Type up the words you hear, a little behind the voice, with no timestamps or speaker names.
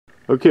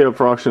Okay, up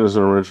for auction is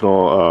an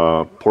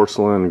original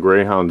Porcelain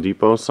Greyhound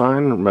depot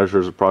sign. It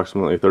measures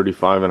approximately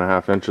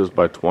 35.5 inches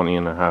by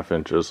 20.5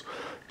 inches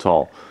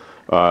tall.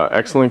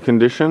 Excellent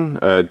condition.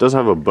 It does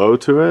have a bow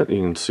to it.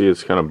 You can see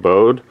it's kind of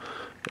bowed,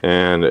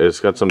 and it's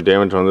got some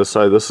damage on this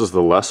side. This is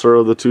the lesser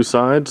of the two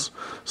sides.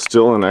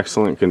 Still in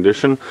excellent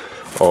condition.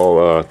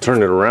 I'll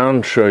turn it around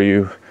and show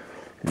you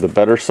the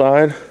better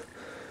side,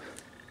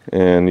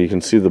 and you can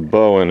see the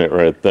bow in it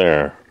right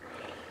there.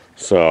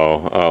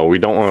 So we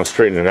don't want to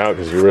straighten it out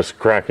because you risk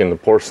cracking the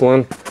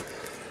porcelain.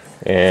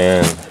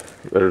 And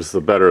there's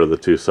the better of the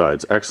two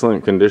sides.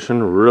 Excellent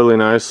condition, really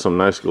nice, some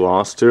nice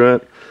gloss to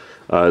it.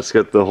 It's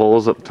got the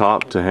holes up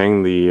top to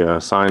hang the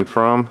sign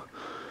from,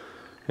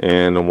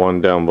 and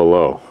one down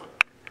below.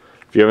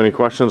 If you have any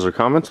questions or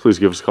comments, please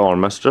give us a call or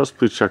message us.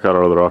 Please check out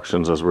our other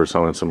auctions as we're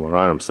selling similar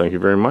items. Thank you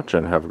very much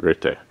and have a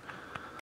great day.